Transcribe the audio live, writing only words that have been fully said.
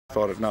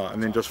Start it now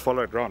and then just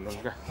follow it round.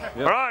 Okay. Yep.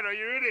 Alright, are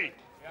you ready?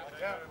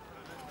 Yeah.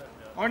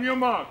 On your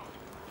mark.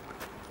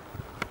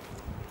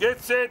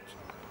 Get set.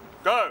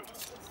 Go.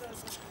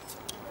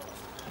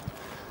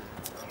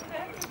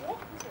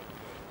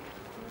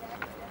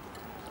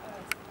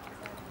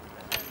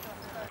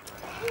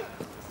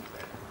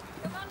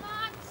 Come on,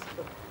 Marc.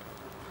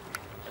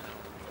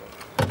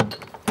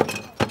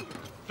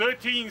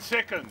 13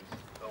 seconds.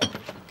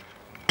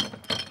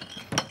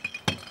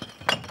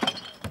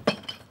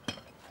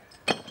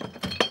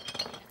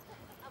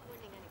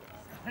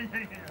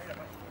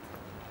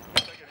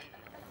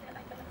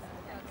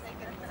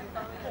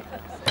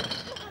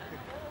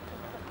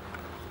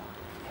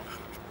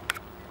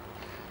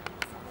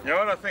 You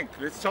know what I think?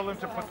 Let's tell them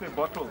to put their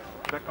bottles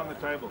back on the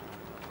table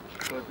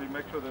so that we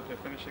make sure that they're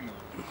finishing them.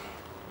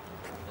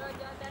 No,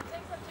 that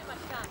takes up too much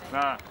time.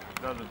 Nah,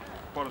 it doesn't.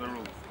 It's part of the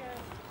rules.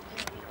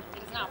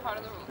 It's not part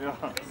of the rules. Yeah.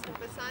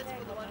 Besides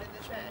for the one in the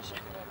trash.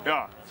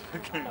 Yeah.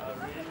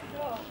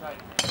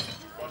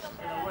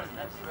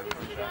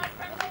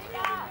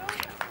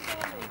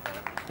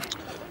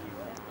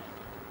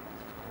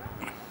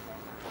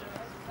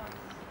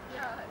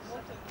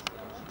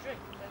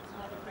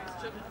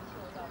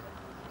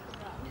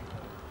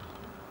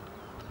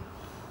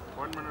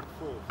 One minute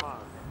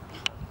 4:05.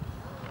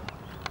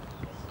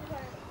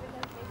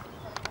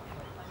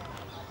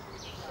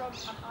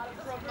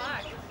 From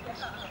Marc.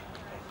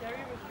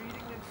 Gary was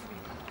reading them to me.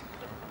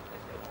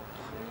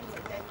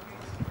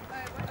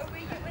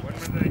 1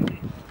 minute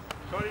 18.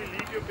 Sorry,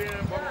 leave your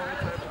beer bottle on the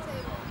table.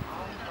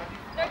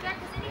 No, Jack,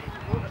 does anyone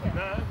want it?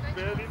 No,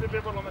 leave the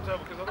beer bottle on the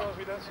table because otherwise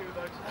we don't see the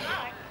dates.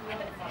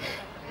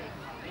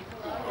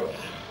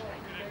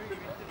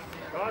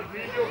 Guys,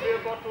 leave your beer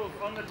bottles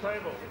on the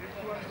table.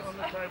 Leave ones on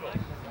the table.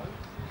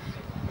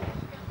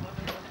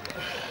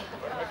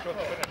 Make sure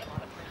it's finished.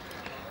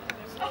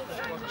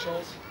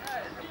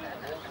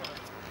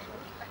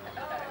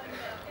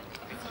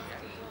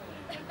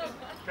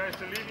 Okay,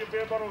 so leave your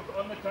beer bottles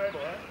on the table,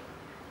 eh?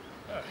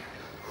 Yeah.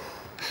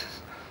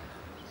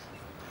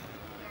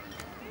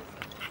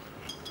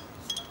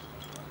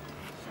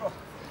 Oh.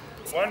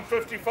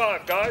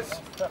 1:55,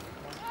 guys.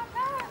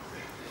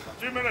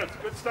 2 minutes.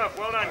 Good stuff.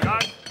 Well done,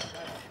 guys.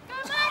 Go,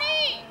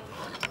 Marty!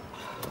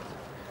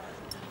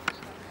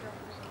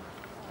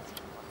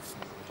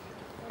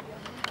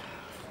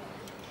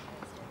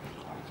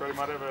 So we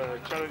might have a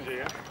challenge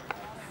here.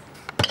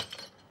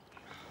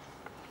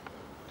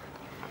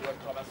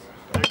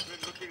 It's been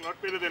looking a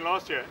lot better than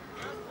last year.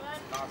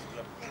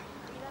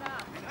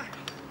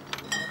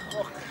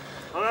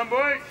 Well done,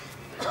 boys.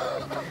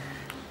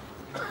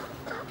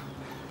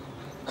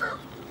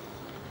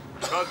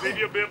 Guys, leave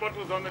your beer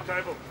bottles on the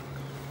table.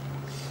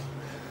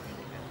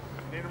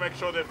 Need to make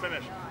sure they're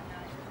finished.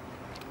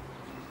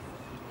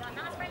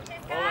 Nice,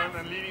 Francesca. Well done,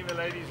 and leading the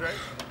ladies' race.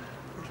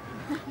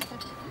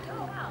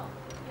 Oh, wow.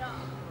 Yeah.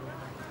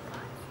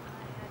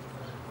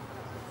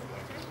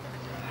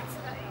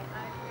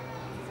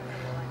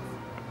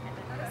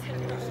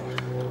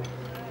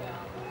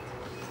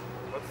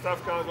 Good stuff,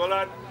 guys. Well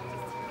done.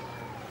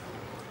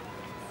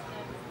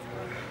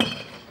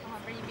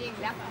 Are you being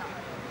left now?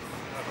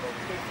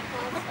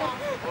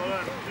 Well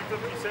done.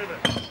 2:57.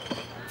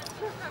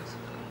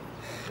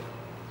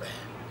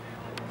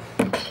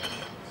 I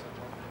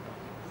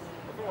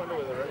wonder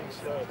whether they're running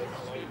slow.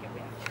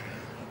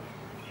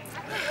 I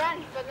can run,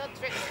 but not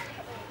trick.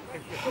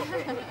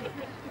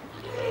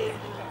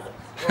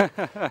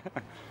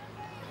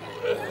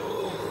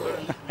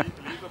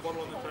 Leave the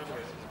bottle on the table.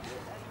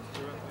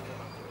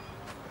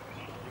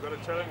 You got a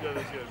challenger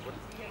this year.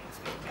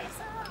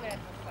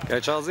 Go,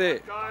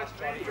 Charlesy. Guys,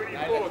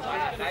 3:24,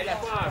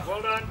 3:55.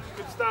 Well done.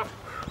 Good stuff.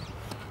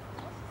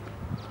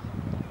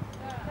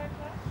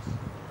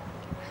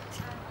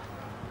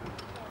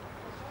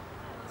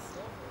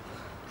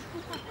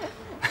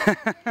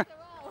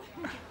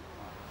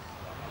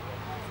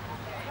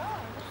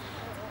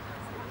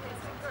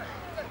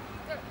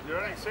 You're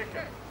running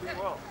second. Pretty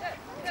well.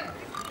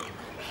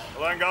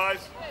 Well done,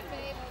 guys.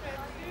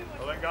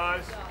 Well done,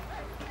 guys.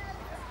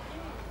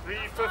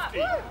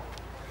 3:50.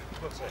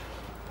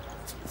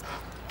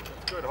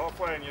 Good,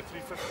 halfway and you're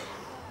 3:50.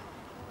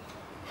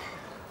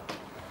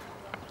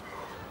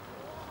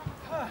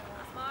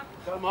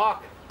 Go,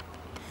 Marc.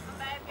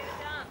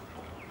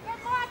 Go,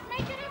 Marc,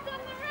 make it up on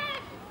the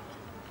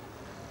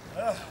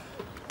red.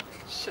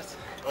 Shit.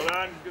 Well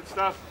done, good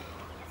stuff.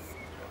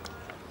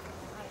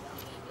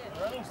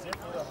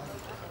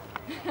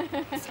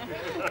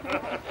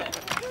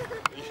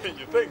 You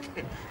think?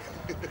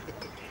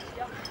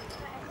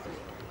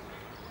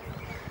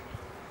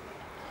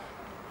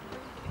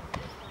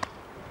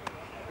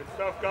 Good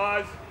stuff,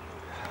 guys.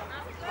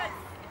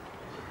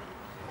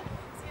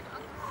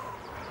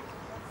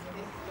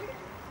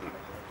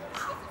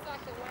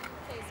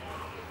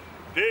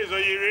 Des, are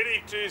you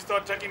ready to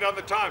start taking down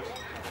the times?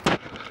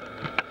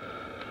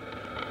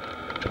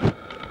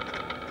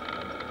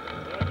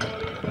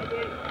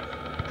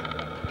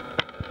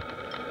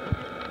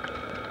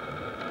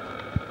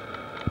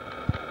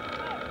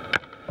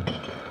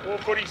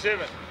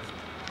 .47.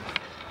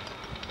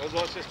 What was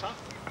last year's time?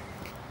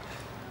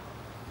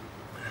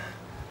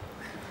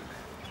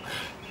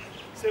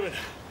 7.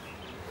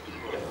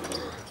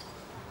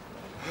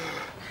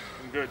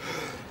 Good.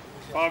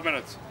 5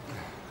 minutes.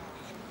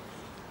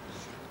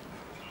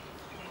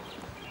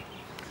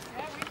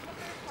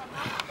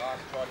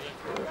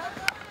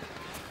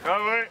 Go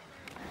away.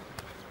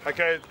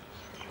 Okay,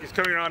 he's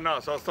coming around now,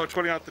 so I'll start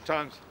calling out the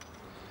times.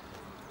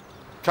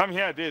 Come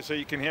here, dear, so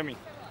you can hear me.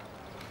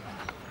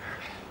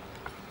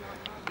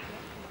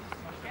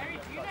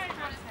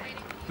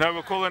 No,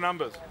 we'll call the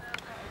numbers.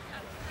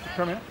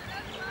 Come here.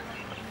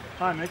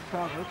 Hi, next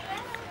time.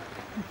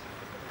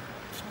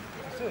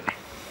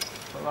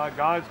 All right,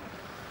 guys.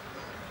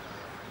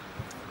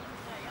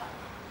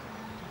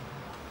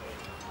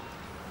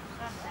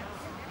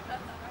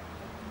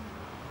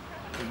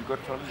 You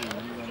got trouble?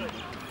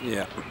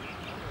 Yeah.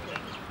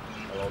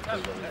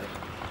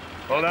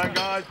 Well done,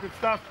 guys. Good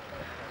stuff.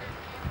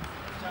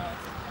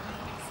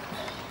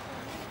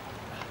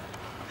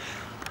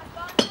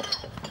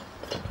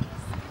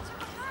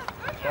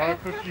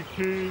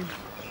 $5.52.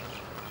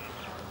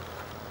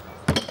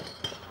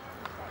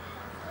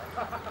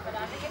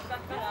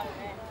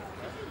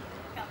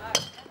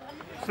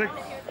 6.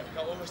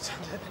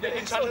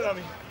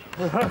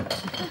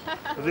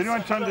 Has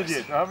anyone chundered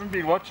yet? I haven't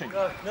been watching.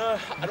 No,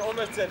 I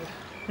almost did.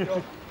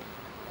 Well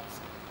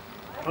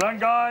done,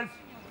 guys.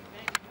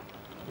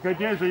 Okay,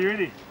 Jez, are you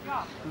ready?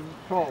 Yeah. This is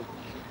 12.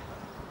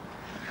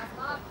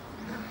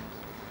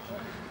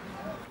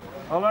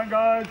 Well done,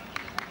 guys.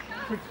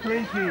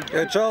 6:20.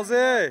 Go,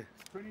 Charlesy.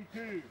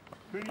 22,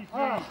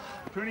 23,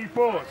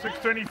 24,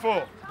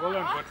 6:24. Well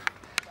done, bud.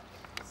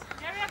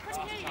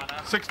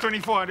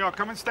 6:24. Yeah,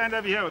 come and stand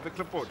over here with the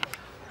clipboard.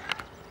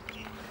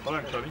 Well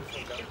done, Charlie.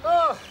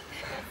 Oh.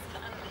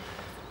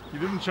 You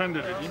didn't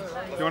chunder, did you? Do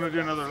you want to do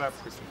another lap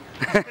quickly?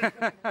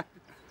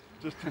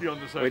 Just to be on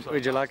the safe side.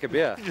 Would you like a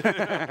beer?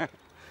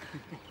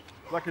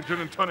 Like a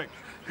gin and tonic.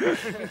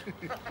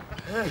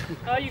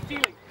 How are you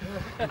feeling?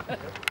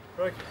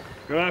 Good,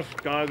 guys.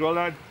 Well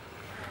done.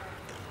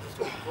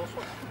 I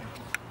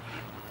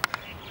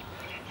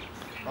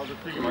was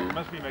just thinking, like, it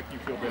must be making you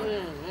feel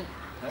better.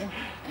 I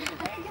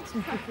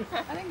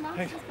think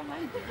Marc's just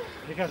behind.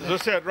 Is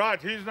this it?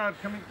 Right, who's not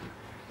coming?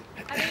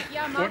 I think,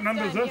 yeah, Marc's What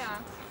number is done, this?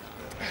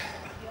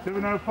 yeah.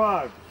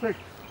 7:05, 6,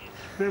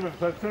 7,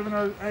 so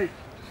 7:08,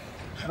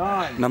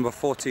 9, Number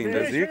 14,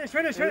 does he?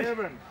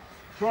 11,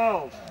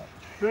 12,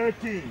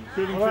 13,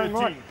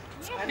 7:13.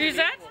 Who's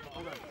that?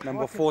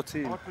 Number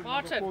 14.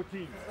 Martin.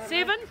 14.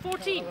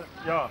 7:14.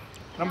 Yeah.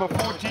 Number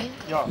 14,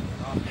 yeah.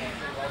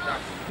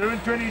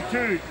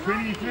 7:22,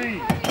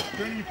 23,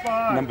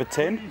 25, Number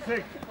 10?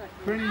 26,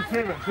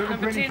 27,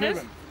 Number 10 is?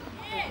 7:27.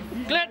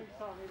 Glynn.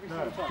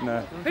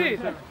 No. Who?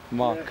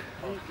 Mark.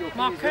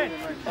 Marc Kohne.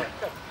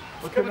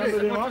 What's the number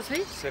there, What Mark? was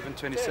he?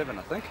 7:27,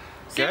 I think.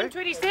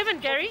 7:27,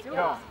 Gary.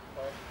 Yeah.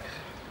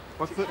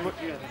 What's the... What?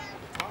 You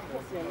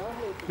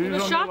Who's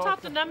will on shout the out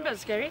last the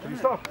numbers, Gary. one?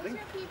 Stop.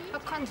 I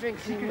can't drink.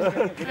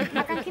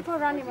 I can keep on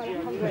running while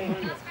I'm hungry.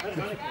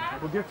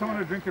 We'll get someone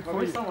to drink it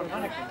for you.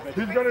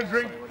 Who's got a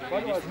drink?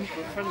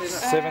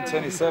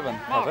 7:27,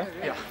 I think.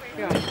 Yeah.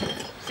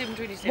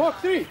 7:27.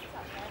 Mark 3.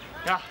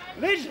 Yeah.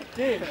 Legend.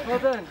 Dude, well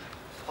done.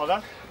 Oh,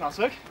 that's nice,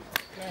 look.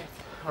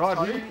 Right,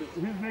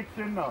 who's next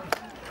in now?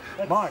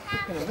 Mike.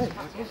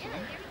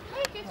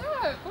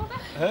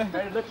 Made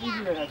it look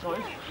easier than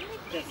sorry.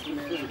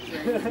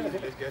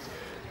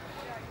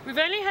 We've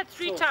only had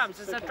 3 times,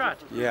 is that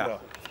right? Yeah.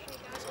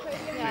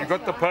 You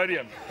got the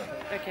podium.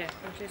 Okay,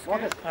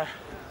 Francesca.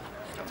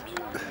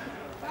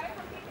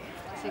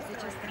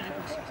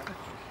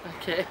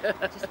 Okay.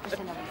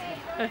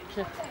 Okay.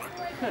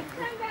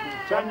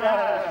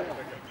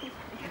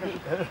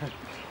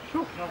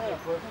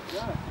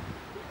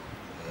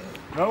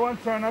 No one's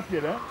thrown up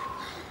yet, huh?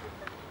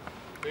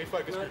 Very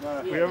focused.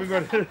 No, we haven't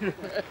got we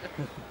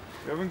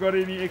haven't got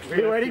any extra.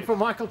 We're waiting for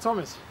Michael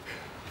Thomas.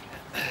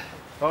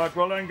 Alright,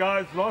 well done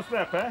guys. Last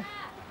lap, eh?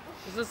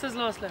 Is this his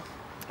last lap?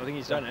 I think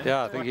he's done it.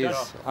 Yeah, I think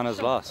he's on his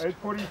last.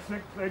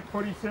 8:46,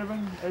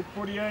 8:47,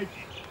 8:48,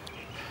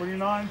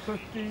 49,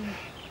 50,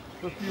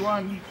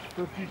 51,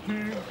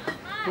 52,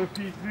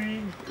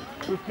 53,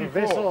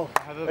 54.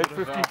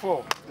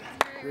 8:54.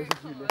 I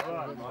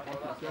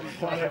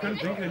couldn't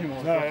drink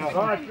anymore. No, yeah.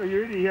 Right, are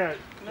you ready? Here.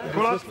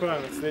 Pull up.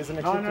 There's an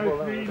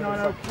acceptable 903,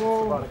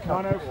 904,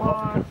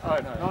 905,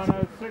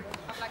 906,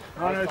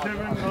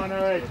 907,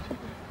 908.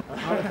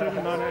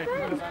 907, 908. You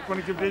just want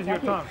to give Des your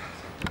time.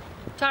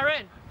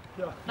 Tyrone.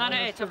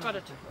 908, I've got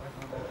it.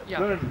 Yeah.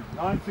 Good.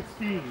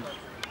 916,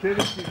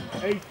 17,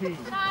 18,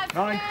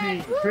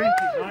 19, 20,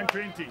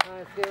 920.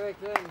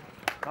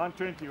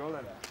 920, all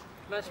that.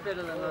 Much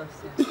better than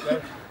last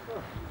year.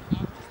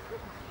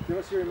 Give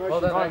us your emotions.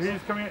 Well done, right,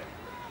 who's coming in?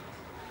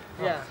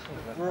 Yeah,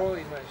 we're all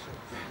emotional.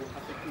 I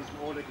think we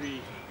all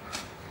agree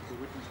to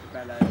witness the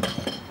ballet.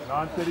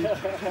 930,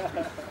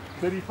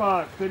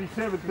 35,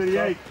 37,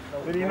 38,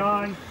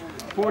 39,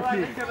 40,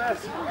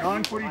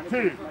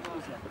 942,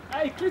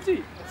 Hey,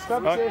 Cloete!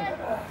 Stop Right.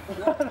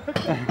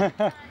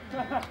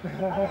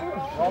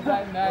 Well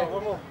done, mate.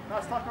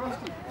 Nice start,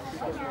 Rusty.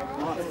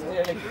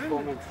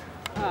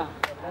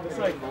 Looks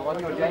like one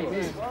of your JB.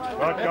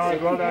 Right,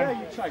 guys, well done.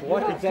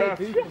 What a Good stuff.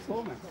 JB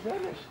performance.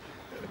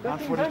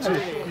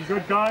 942. You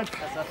good, guys?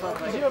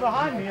 You were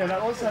behind me and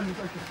all of a sudden...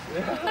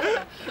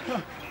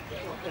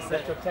 Is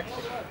that your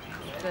tactic?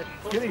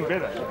 It's getting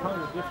better.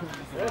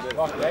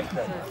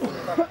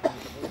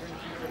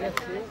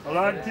 All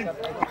right, keep.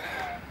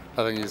 I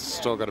think he's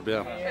still got a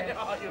beer.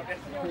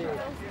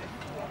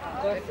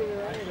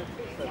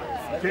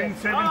 10,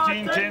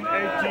 17, 10,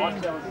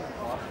 18,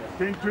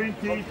 10,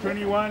 20,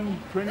 21,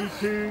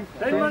 22,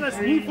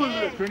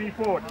 23,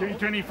 24, 10,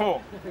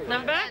 24.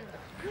 Number?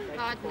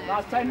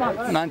 Last 10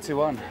 months.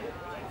 91.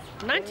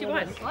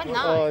 91. What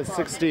now? Oh,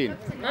 16.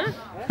 Huh?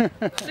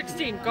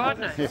 16.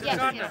 Gardner.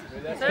 Gardner.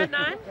 So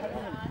 9?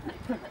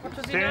 What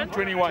was he 10, done?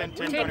 21,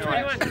 10,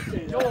 21.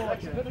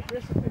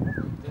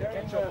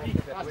 Catch your peak.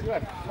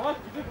 Marc,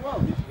 you did well.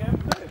 Did you get him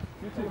third?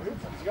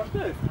 You got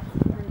third.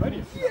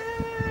 Ready?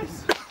 Yes!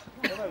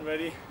 Well done,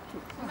 ready.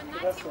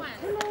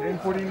 10,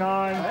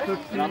 49,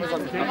 50,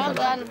 10, Well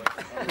done.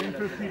 10,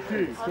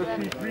 52,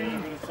 53,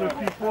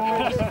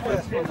 54,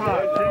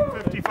 55,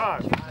 10,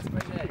 55.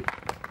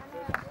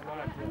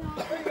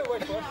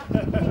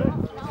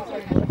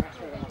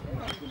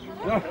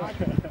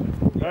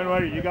 Don't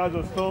worry, you guys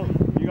are still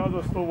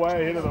way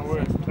ahead of the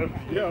worst.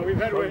 Yeah, we've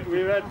had way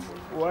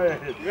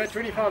ahead.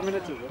 25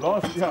 minutes of it.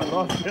 Last year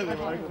they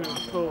were actually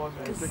still on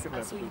the second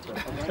lap.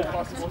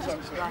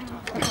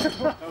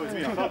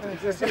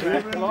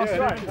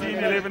 17,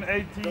 11,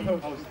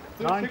 18,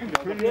 19,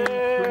 20,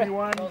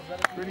 21,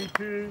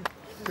 22,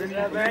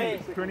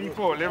 23,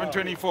 24, 11,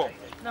 24.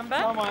 Number?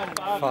 5.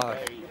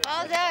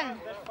 Well done.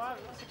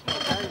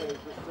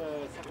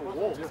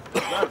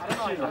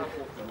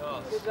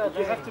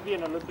 You have to be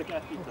an Olympic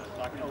athlete though,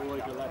 like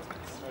always your life.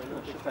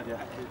 You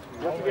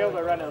have to be able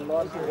to run a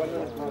long 1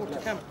 minute more.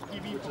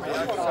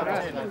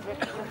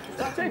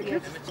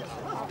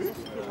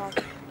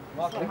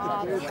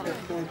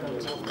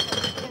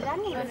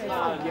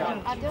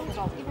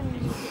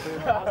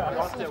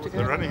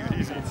 The running is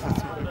easy.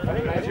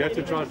 You have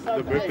to try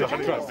the bird that you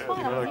trust.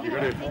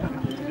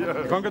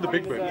 You can't get the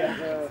big bird.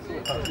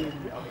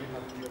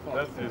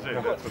 That's it.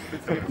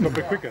 It's a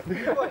bit quicker.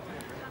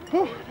 How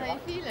are you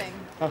feeling?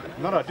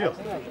 Not ideal.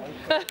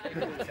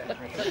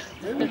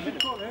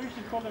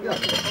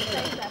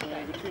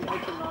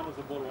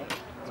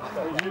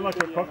 You like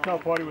a cocktail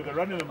party with a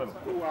run in the middle.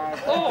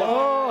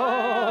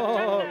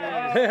 Oh!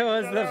 It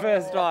was the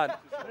first one.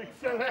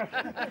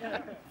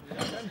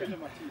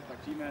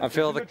 I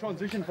feel the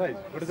transition phase.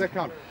 What does that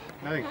count?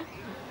 Nothing.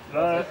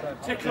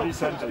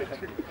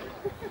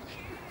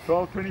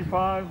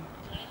 12:25.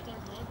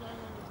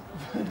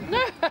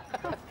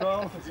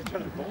 12.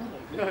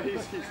 No,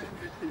 he's using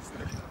 36,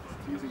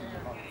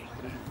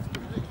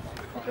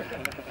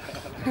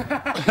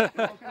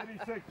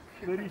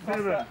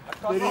 37,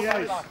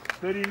 38,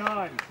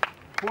 39,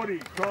 40,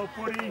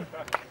 12:40.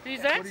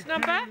 Who's that?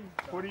 Number?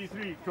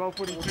 43,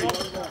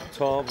 12:43.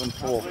 12 and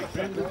 4.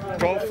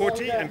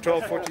 12:40 and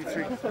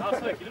 12:43.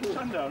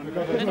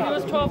 And he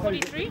was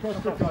 12:43?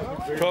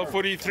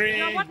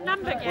 12:43 What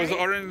number, was Gary?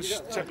 orange.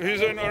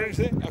 Who's in orange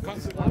there? I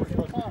can't see.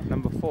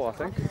 Number 4, I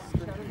think.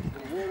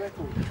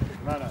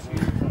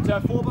 So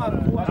 4 by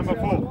 4. Number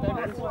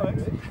 4.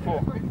 4.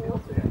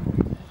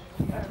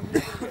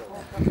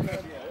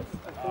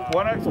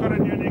 One Oak's got a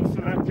new next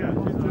to that here.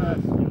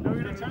 We're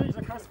going to challenge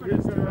the CrossFit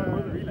relay.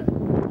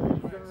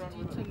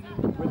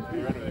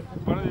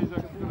 One of these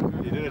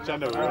you did a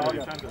chanda.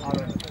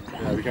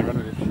 Yeah, we can run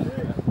with it.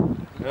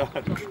 Yeah.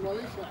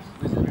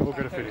 We're all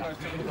going to finish.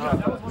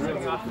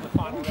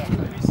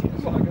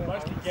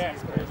 Mostly gas,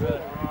 but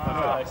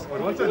But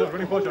once I was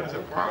running forward, I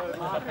said,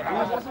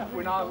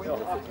 when I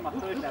went to my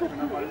third lap, when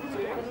I got into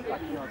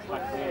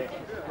it,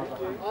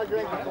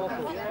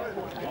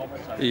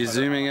 Are you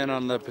zooming in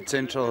on the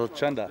potential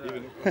chunder?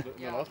 even the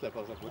last lap, I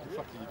was like, what the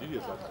fuck did you do to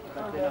yourself?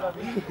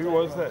 Who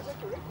was that?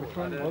 Which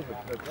one was it?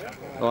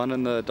 The one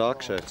in the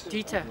dark shirt.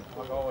 Dieter.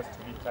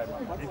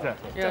 Dieter.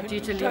 Yeah,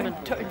 Dieter Lehmann.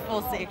 Don't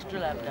force the extra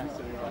lap now.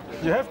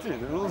 You have to.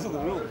 The rules are the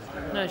rules.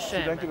 No You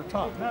shame. don't get a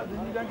time. No,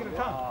 then you don't get a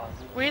time.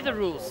 Where are the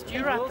rules? Do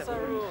you write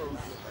them?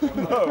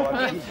 No,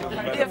 I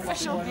The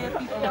official beer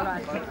people are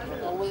right.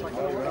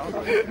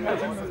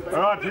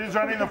 All right, who's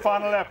running the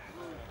final lap?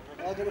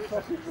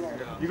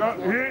 You got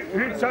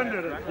who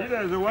chundered it?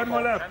 There's a one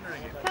more lap.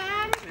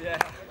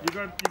 You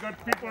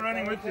got people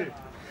running with you.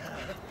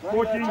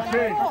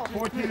 14:10,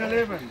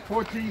 14:11,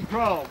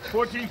 14:12,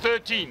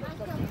 14:13,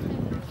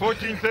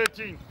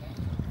 14:13.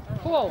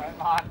 Cool.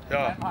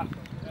 Yeah.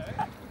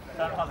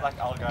 I was like,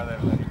 I'll go there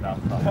with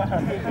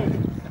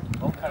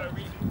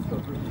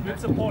good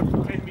support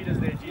for 10 meters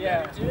there, G.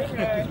 Yeah, doing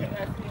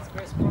athletes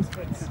versus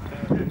CrossFit.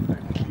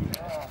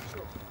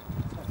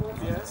 4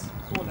 years,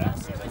 4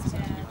 laps. Yeah,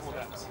 basically 4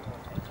 laps.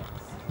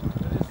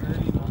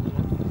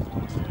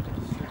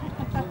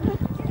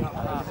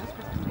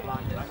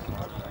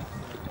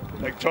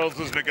 think Charles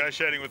was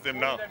negotiating with them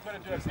now.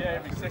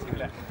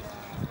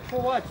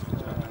 For what?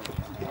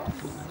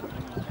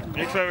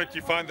 Next time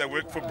you find they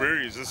work for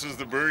breweries. This is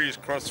the breweries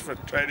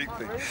CrossFit training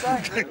thing.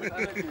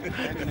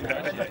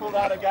 Pull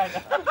that again.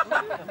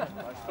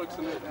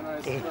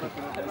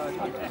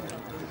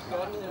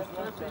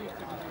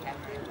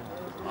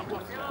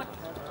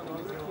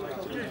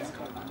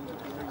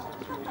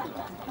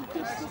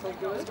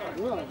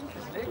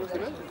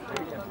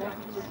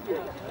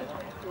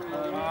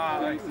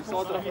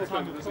 Zaterdag is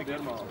een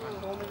Beermile.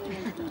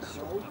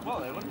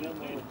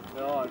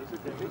 Ja, dat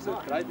is een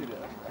great idee.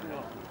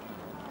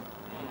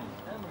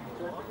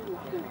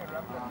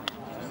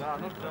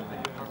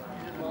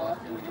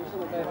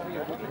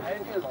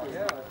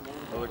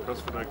 All the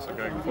CrossFit acts are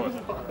going fast.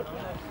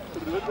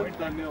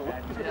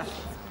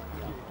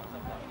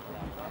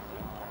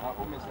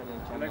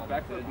 Like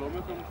back for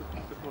bloemen om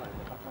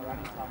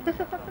te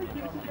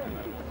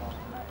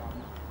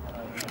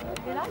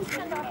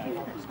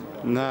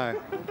No.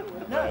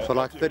 For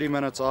like 30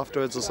 minutes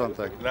afterwards or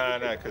something. No,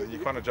 because you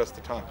can't adjust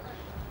the time.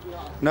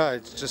 No,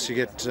 it's just you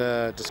get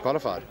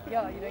disqualified.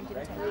 Yeah, you don't get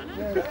a time.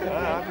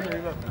 I didn't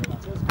realize that.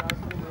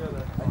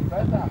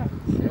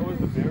 That was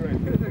the beer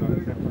rate.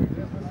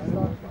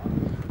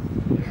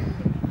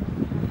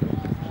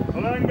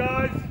 Hold on,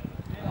 guys.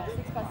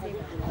 6 by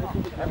 7.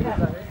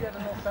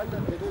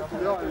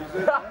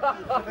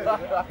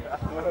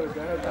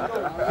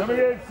 Come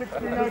again,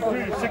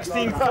 1602,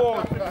 16-4,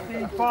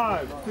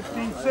 16-5,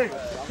 16-6,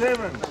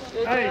 7,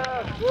 8,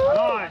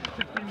 9,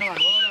 69.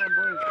 Well done,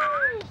 boys.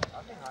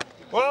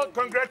 Well,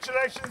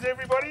 congratulations,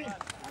 everybody.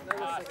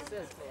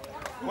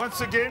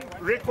 Once again,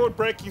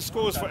 record-breaking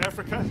scores for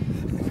Africa.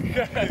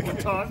 Good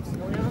times.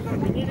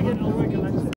 We need to get all working